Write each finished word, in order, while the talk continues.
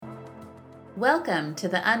Welcome to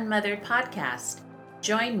the Unmothered Podcast.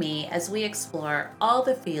 Join me as we explore all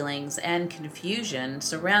the feelings and confusion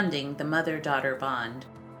surrounding the mother-daughter bond.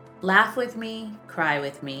 Laugh with me, cry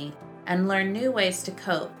with me, and learn new ways to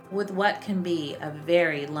cope with what can be a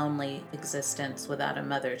very lonely existence without a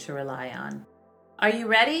mother to rely on. Are you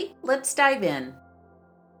ready? Let's dive in.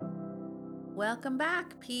 Welcome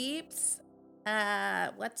back, peeps.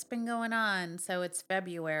 What's been going on? So it's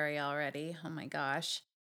February already. Oh my gosh.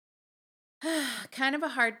 Kind of a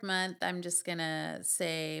hard month. I'm just gonna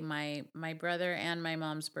say my brother and my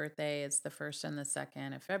mom's birthday is the 1st and the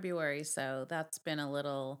 2nd of February, so that's been a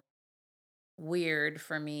little weird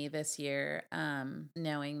for me this year.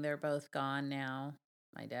 Knowing they're both gone now.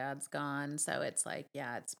 My dad's gone, so it's like,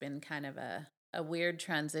 yeah, it's been kind of a weird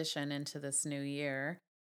transition into this new year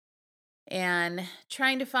and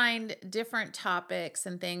trying to find different topics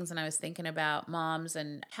and things. And I was thinking about moms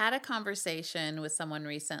and had a conversation with someone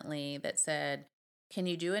recently that said, can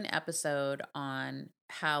you do an episode on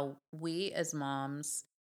how we as moms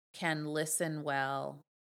can listen well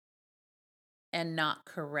and not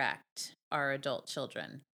correct our adult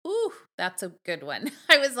children? Ooh, that's a good one.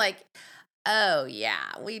 I was like, oh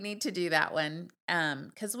yeah, we need to do that one.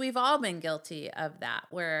 Because we've all been guilty of that,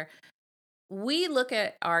 where we look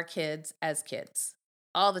at our kids as kids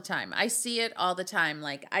all the time. I see it all the time.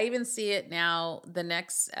 Like, I even see it now. The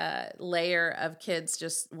next layer of kids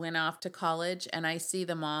just went off to college, and I see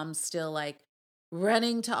the moms still like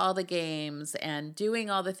running to all the games and doing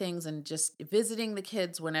all the things and just visiting the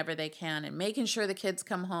kids whenever they can and making sure the kids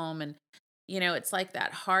come home. And, it's like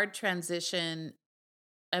that hard transition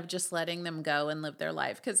of just letting them go and live their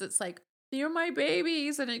life, because it's like, you're my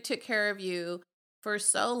babies and I took care of you for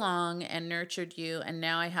so long and nurtured you, and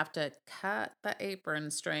now I have to cut the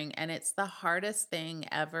apron string, and it's the hardest thing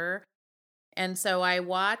ever. And so I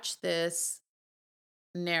watch this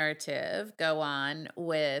narrative go on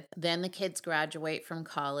with, then the kids graduate from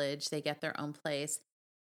college, they get their own place,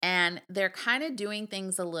 and they're kind of doing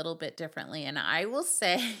things a little bit differently. And I will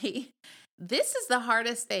say this is the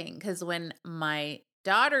hardest thing, because when my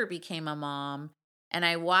daughter became a mom and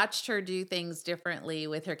I watched her do things differently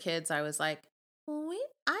with her kids, I was like, well,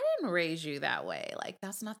 I didn't raise you that way. Like,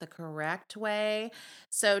 that's not the correct way.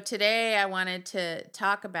 So today I wanted to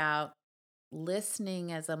talk about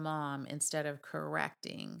listening as a mom instead of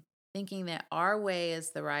correcting, thinking that our way is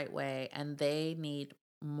the right way and they need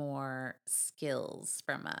more skills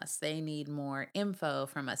from us. They need more info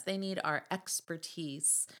from us. They need our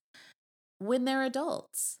expertise when they're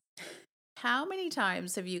adults. How many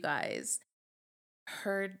times have you guys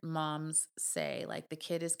heard moms say, like, the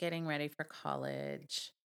kid is getting ready for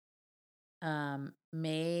college?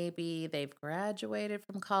 Maybe they've graduated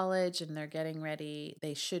from college and they're getting ready.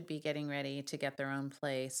 They should be getting ready to get their own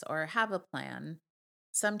place or have a plan.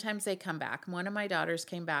 Sometimes they come back. One of my daughters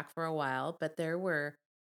came back for a while, but there were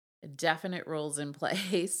definite rules in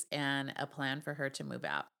place and a plan for her to move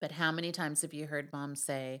out. But how many times have you heard moms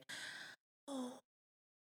say, oh,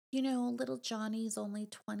 little Johnny's only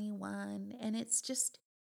 21 and he's just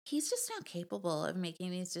not capable of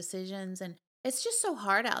making these decisions. And it's just so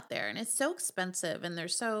hard out there and it's so expensive and they're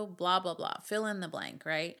so blah, blah, blah, fill in the blank,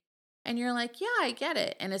 right? And you're like, yeah, I get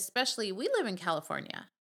it. And especially we live in California.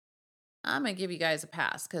 I'm going to give you guys a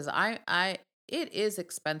pass because it is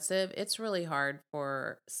expensive. It's really hard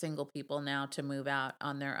for single people now to move out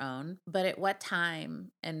on their own. But at what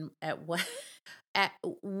time and at what at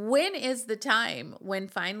when is the time when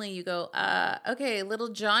finally you go, okay, little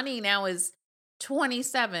Johnny now is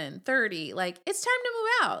 27, 30, like it's time to move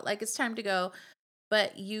out. Like it's time to go.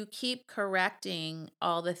 But you keep correcting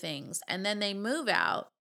all the things and then they move out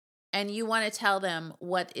and you want to tell them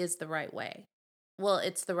what is the right way. Well,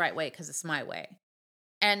 it's the right way because it's my way.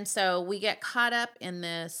 And so we get caught up in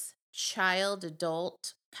this child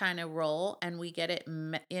adult kind of role and we get it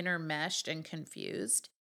intermeshed and confused.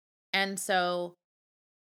 And so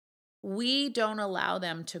we don't allow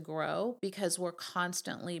them to grow because we're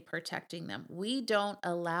constantly protecting them. We don't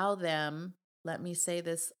allow them, let me say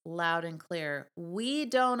this loud and clear, we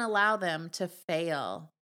don't allow them to fail,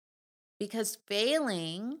 because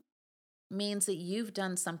failing means that you've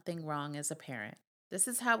done something wrong as a parent. This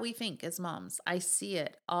is how we think as moms. I see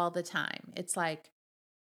it all the time. It's like,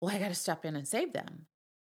 well, I got to step in and save them.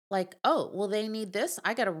 Like, oh, well, they need this.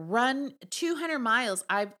 I got to run 200 miles.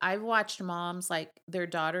 I've watched moms, like, their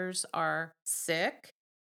daughters are sick.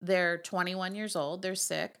 They're 21 years old. They're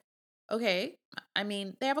sick. Okay. I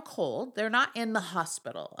mean, they have a cold. They're not in the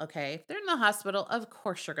hospital. Okay. If they're in the hospital, of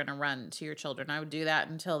course you're going to run to your children. I would do that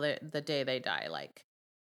until the day they die. Like,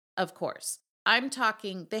 of course. I'm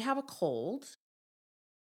talking, they have a cold.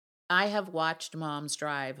 I have watched moms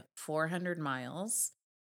drive 400 miles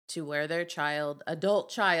to where their adult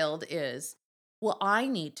child is. Well, I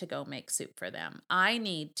need to go make soup for them. I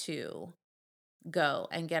need to go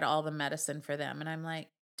and get all the medicine for them. And I'm like,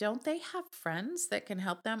 don't they have friends that can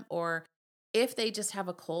help them? Or if they just have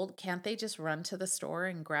a cold, can't they just run to the store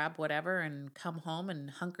and grab whatever and come home and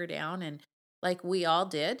hunker down and like we all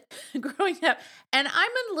did growing up? And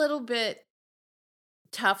I'm a little bit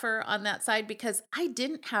tougher on that side because I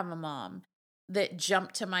didn't have a mom that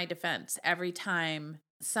jumped to my defense every time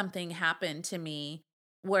something happened to me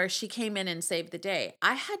where she came in and saved the day.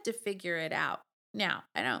 I had to figure it out. Now,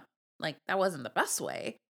 I don't like that wasn't the best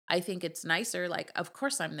way. I think it's nicer. Like, of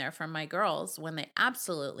course, I'm there for my girls when they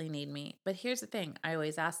absolutely need me. But here's the thing I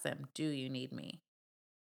always ask them, do you need me?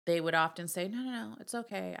 They would often say, no, no, no, it's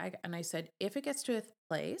okay. And I said, if it gets to a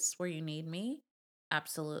place where you need me,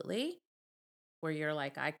 absolutely where you're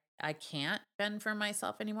like, I can't fend for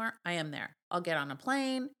myself anymore, I am there. I'll get on a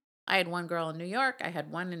plane. I had one girl in New York. I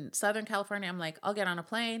had one in Southern California. I'm like, I'll get on a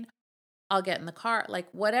plane. I'll get in the car. Like,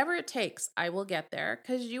 whatever it takes, I will get there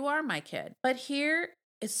because you are my kid. But here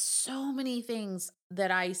is so many things that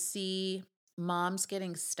I see moms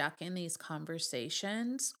getting stuck in these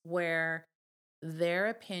conversations where their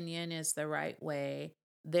opinion is the right way.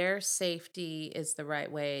 Their safety is the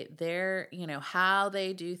right way. How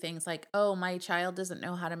they do things like, oh, my child doesn't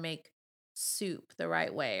know how to make soup the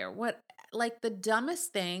right way or what, like the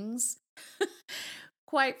dumbest things.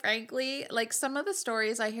 Quite frankly, like some of the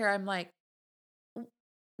stories I hear, I'm like,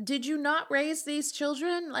 did you not raise these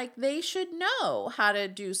children? Like they should know how to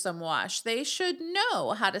do some wash. They should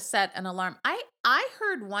know how to set an alarm. I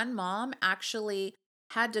heard one mom actually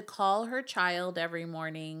had to call her child every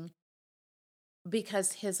morning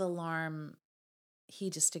because his alarm he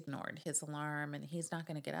just ignored his alarm and he's not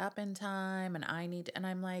going to get up in time and and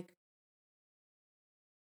I'm like,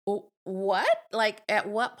 What? Like at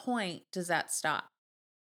what point does that stop?"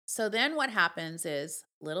 So then what happens is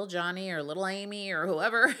little Johnny or little Amy or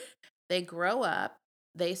whoever, they grow up,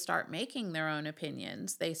 they start making their own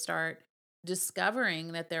opinions. They start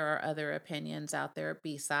discovering that there are other opinions out there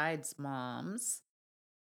besides mom's,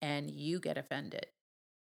 and you get offended.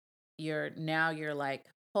 You're like,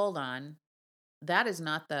 hold on, that is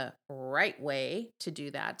not the right way to do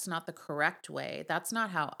that. It's not the correct way. That's not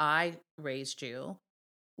how I raised you.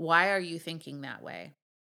 Why are you thinking that way?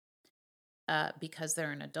 Because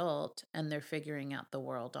they're an adult and they're figuring out the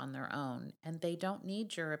world on their own and they don't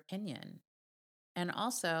need your opinion. And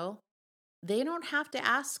also, they don't have to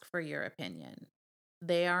ask for your opinion.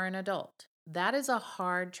 They are an adult. That is a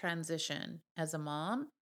hard transition as a mom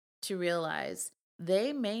to realize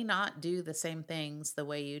they may not do the same things the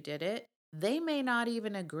way you did it. They may not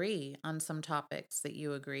even agree on some topics that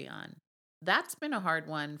you agree on. That's been a hard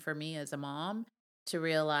one for me as a mom to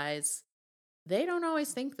realize they don't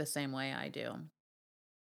always think the same way I do.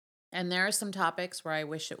 And there are some topics where I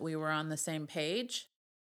wish that we were on the same page,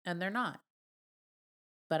 and they're not.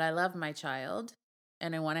 But I love my child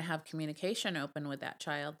and I want to have communication open with that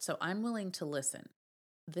child. So I'm willing to listen.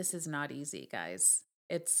 This is not easy, guys.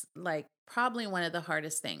 It's like probably one of the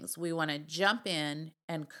hardest things. We want to jump in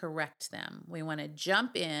and correct them. We want to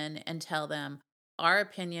jump in and tell them our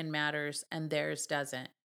opinion matters and theirs doesn't.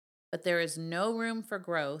 But there is no room for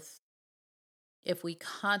growth if we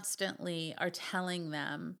constantly are telling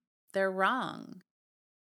them they're wrong.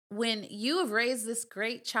 When you have raised this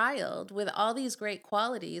great child with all these great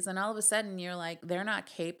qualities, and all of a sudden you're like, they're not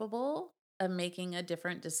capable of making a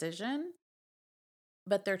different decision,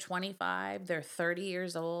 but they're 25, they're 30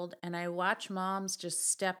 years old. And I watch moms just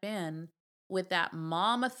step in with that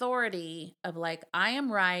mom authority of like, I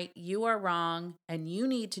am right, you are wrong, and you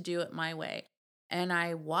need to do it my way. And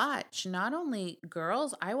I watch not only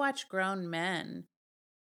girls, I watch grown men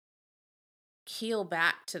keel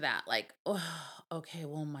back to that, like, oh, okay,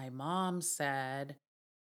 well, my mom said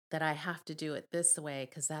that I have to do it this way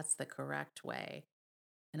because that's the correct way.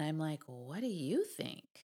 And I'm like, well, what do you think?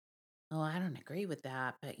 Oh, I don't agree with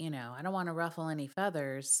that, but I don't want to ruffle any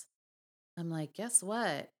feathers. I'm like, guess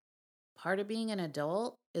what? Part of being an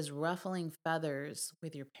adult is ruffling feathers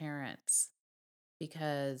with your parents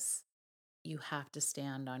because you have to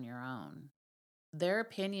stand on your own. Their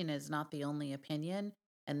opinion is not the only opinion,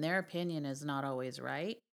 and their opinion is not always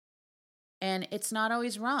right. And it's not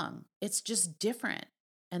always wrong. It's just different.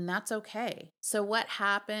 And that's okay. So, what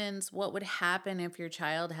would happen if your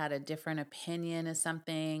child had a different opinion of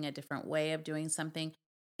something, a different way of doing something?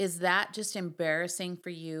 Is that just embarrassing for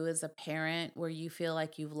you as a parent where you feel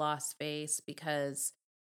like you've lost face because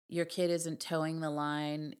your kid isn't towing the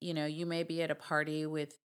line? You may be at a party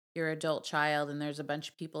with your adult child and there's a bunch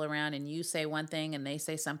of people around and you say one thing and they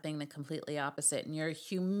say something the completely opposite and you're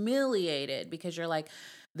humiliated because you're like,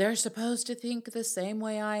 they're supposed to think the same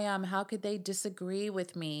way I am. How could they disagree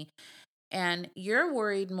with me? And you're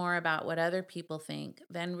worried more about what other people think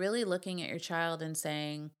than really looking at your child and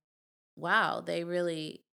saying, wow, they've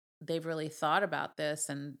really thought about this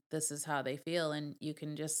and this is how they feel. And you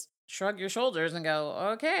can just shrug your shoulders and go,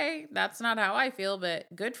 okay, that's not how I feel, but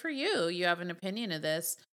good for you. You have an opinion of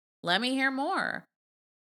this. Let me hear more.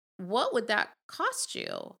 What would that cost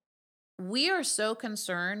you? We are so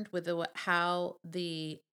concerned with how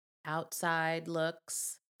the outside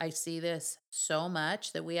looks. I see this so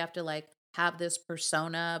much that we have to like have this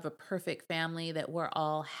persona of a perfect family that we're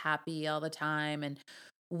all happy all the time and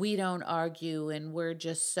we don't argue and we're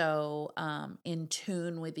just so in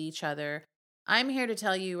tune with each other. I'm here to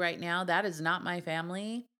tell you right now that is not my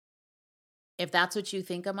family. If that's what you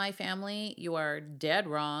think of my family, you are dead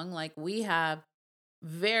wrong. Like we have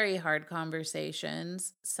very hard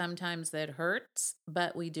conversations, sometimes that hurts,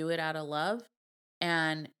 but we do it out of love.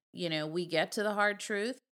 And, we get to the hard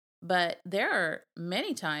truth. But there are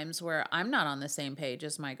many times where I'm not on the same page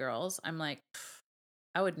as my girls. I'm like,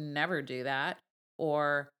 I would never do that.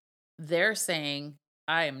 Or they're saying,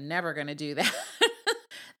 I am never going to do that.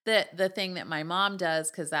 The thing that my mom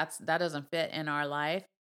does, because that doesn't fit in our life.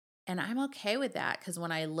 And I'm okay with that because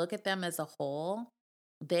when I look at them as a whole,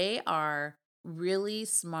 they are really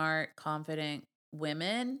smart, confident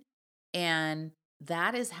women. And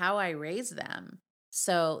that is how I raise them.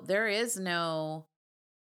 So there is no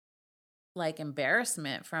like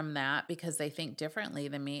embarrassment from that because they think differently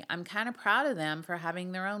than me. I'm kind of proud of them for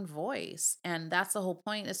having their own voice. And that's the whole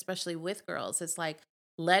point, especially with girls. It's like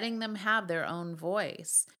letting them have their own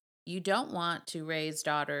voice. You don't want to raise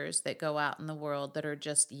daughters that go out in the world that are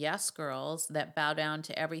just yes girls that bow down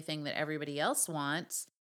to everything that everybody else wants.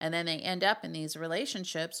 And then they end up in these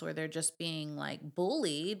relationships where they're just being like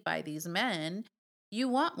bullied by these men. You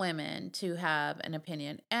want women to have an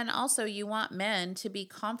opinion, and also you want men to be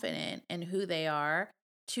confident in who they are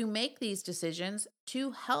to make these decisions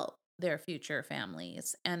to help their future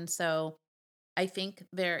families. And so I think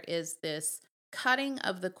there is this cutting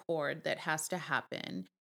of the cord that has to happen,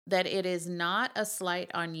 that it is not a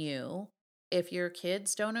slight on you if your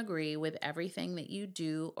kids don't agree with everything that you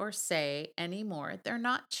do or say anymore. They're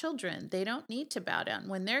not children. They don't need to bow down.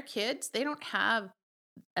 When they're kids, they don't have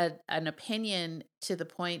an opinion to the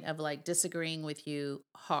point of like disagreeing with you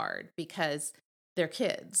hard because they're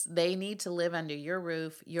kids. They need to live under your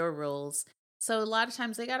roof, your rules. So a lot of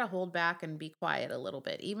times they got to hold back and be quiet a little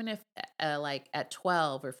bit. Even if like at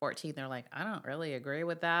 12 or 14 they're like, I don't really agree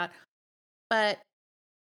with that, but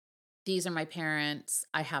these are my parents.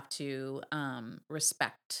 I have to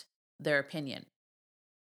respect their opinion.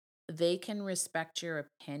 They can respect your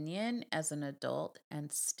opinion as an adult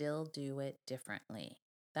and still do it differently.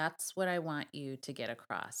 That's what I want you to get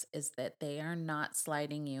across is that they are not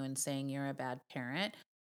slighting you and saying you're a bad parent.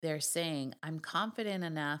 They're saying, I'm confident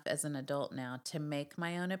enough as an adult now to make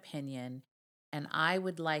my own opinion, and I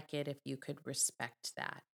would like it if you could respect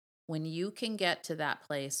that. When you can get to that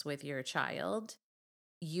place with your child,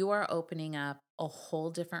 you are opening up a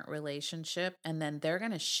whole different relationship. And then they're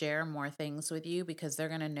going to share more things with you because they're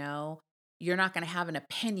going to know you're not going to have an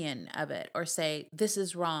opinion of it or say, this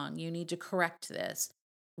is wrong. You need to correct this.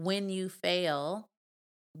 When you fail,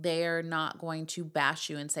 they're not going to bash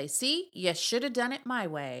you and say, see, you should have done it my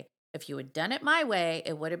way. If you had done it my way,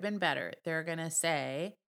 it would have been better. They're going to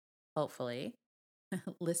say, hopefully,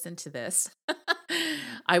 listen to this.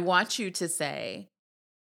 I want you to say,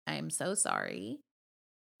 I am so sorry.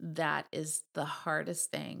 That is the hardest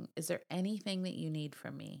thing. Is there anything that you need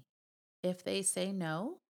from me? If they say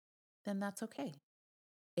no, then that's okay.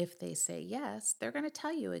 If they say yes, they're going to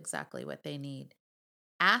tell you exactly what they need.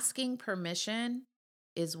 Asking permission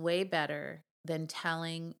is way better than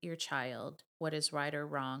telling your child what is right or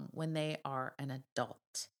wrong when they are an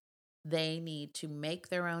adult. They need to make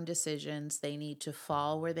their own decisions. They need to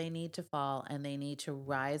fall where they need to fall, and they need to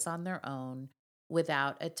rise on their own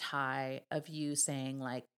without a tie of you saying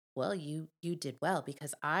like, well, you did well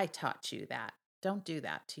because I taught you that. Don't do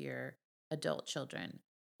that to your adult children.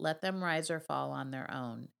 Let them rise or fall on their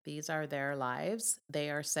own. These are their lives. They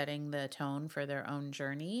are setting the tone for their own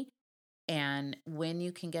journey. And when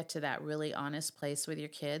you can get to that really honest place with your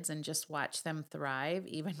kids and just watch them thrive,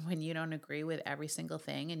 even when you don't agree with every single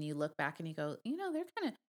thing, and you look back and you go, they're kind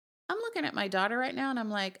of, I'm looking at my daughter right now and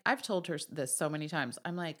I'm like, I've told her this so many times.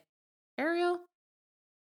 I'm like, Ariel,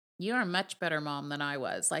 you're a much better mom than I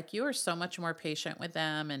was. Like, you are so much more patient with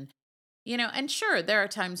them. And sure, there are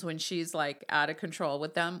times when she's like out of control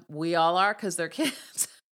with them. We all are because they're kids.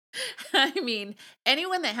 I mean,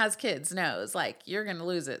 anyone that has kids knows like you're going to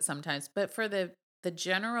lose it sometimes, but for the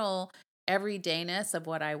general everydayness of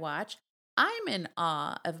what I watch, I'm in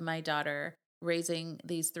awe of my daughter raising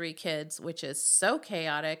these 3 kids, which is so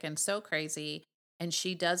chaotic and so crazy, and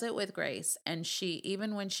she does it with grace, and she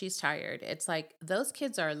even when she's tired, it's like those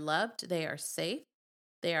kids are loved, they are safe,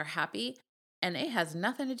 they are happy, and it has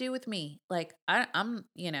nothing to do with me. Like I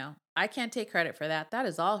can't take credit for that. That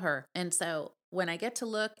is all her. And so when I get to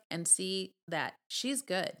look and see that she's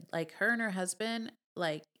good, like her and her husband,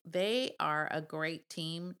 like they are a great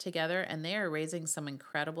team together and they are raising some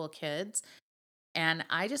incredible kids. And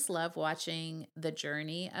I just love watching the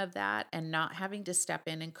journey of that and not having to step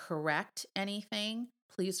in and correct anything.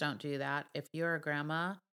 Please don't do that. If you're a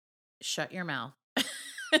grandma, shut your mouth.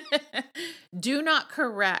 Do not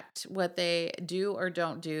correct what they do or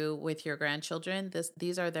don't do with your grandchildren.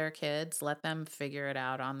 These are their kids. Let them figure it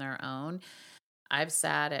out on their own. I've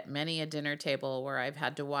sat at many a dinner table where I've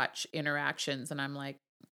had to watch interactions and I'm like,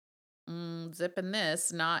 zipping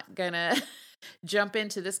this, not gonna jump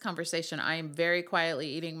into this conversation. I am very quietly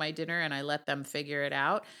eating my dinner and I let them figure it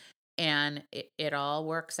out and it all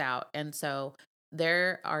works out. And so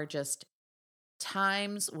there are just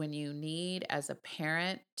times when you need as a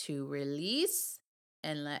parent to release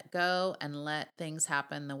and let go and let things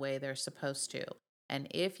happen the way they're supposed to. And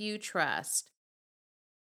if you trust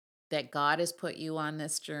that God has put you on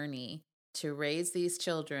this journey to raise these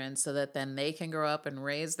children so that then they can grow up and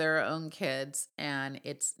raise their own kids and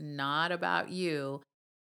it's not about you,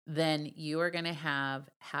 then you are going to have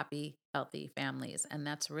happy, healthy families. And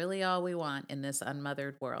that's really all we want in this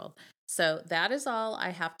unmothered world. So that is all I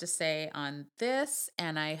have to say on this.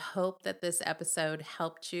 And I hope that this episode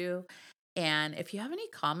helped you. And if you have any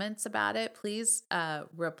comments about it, please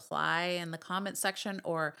reply in the comment section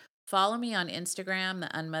or follow me on Instagram,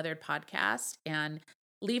 the Unmothered Podcast, and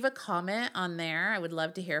leave a comment on there. I would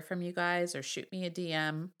love to hear from you guys or shoot me a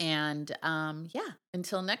DM. And yeah,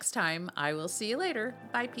 until next time, I will see you later.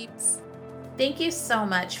 Bye, peeps. Thank you so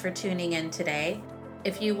much for tuning in today.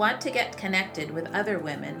 If you want to get connected with other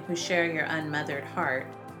women who share your unmothered heart,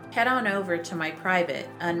 head on over to my private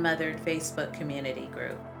Unmothered Facebook community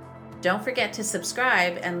group. Don't forget to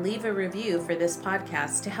subscribe and leave a review for this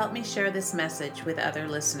podcast to help me share this message with other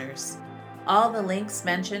listeners. All the links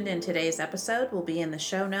mentioned in today's episode will be in the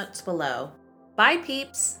show notes below. Bye,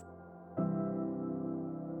 peeps!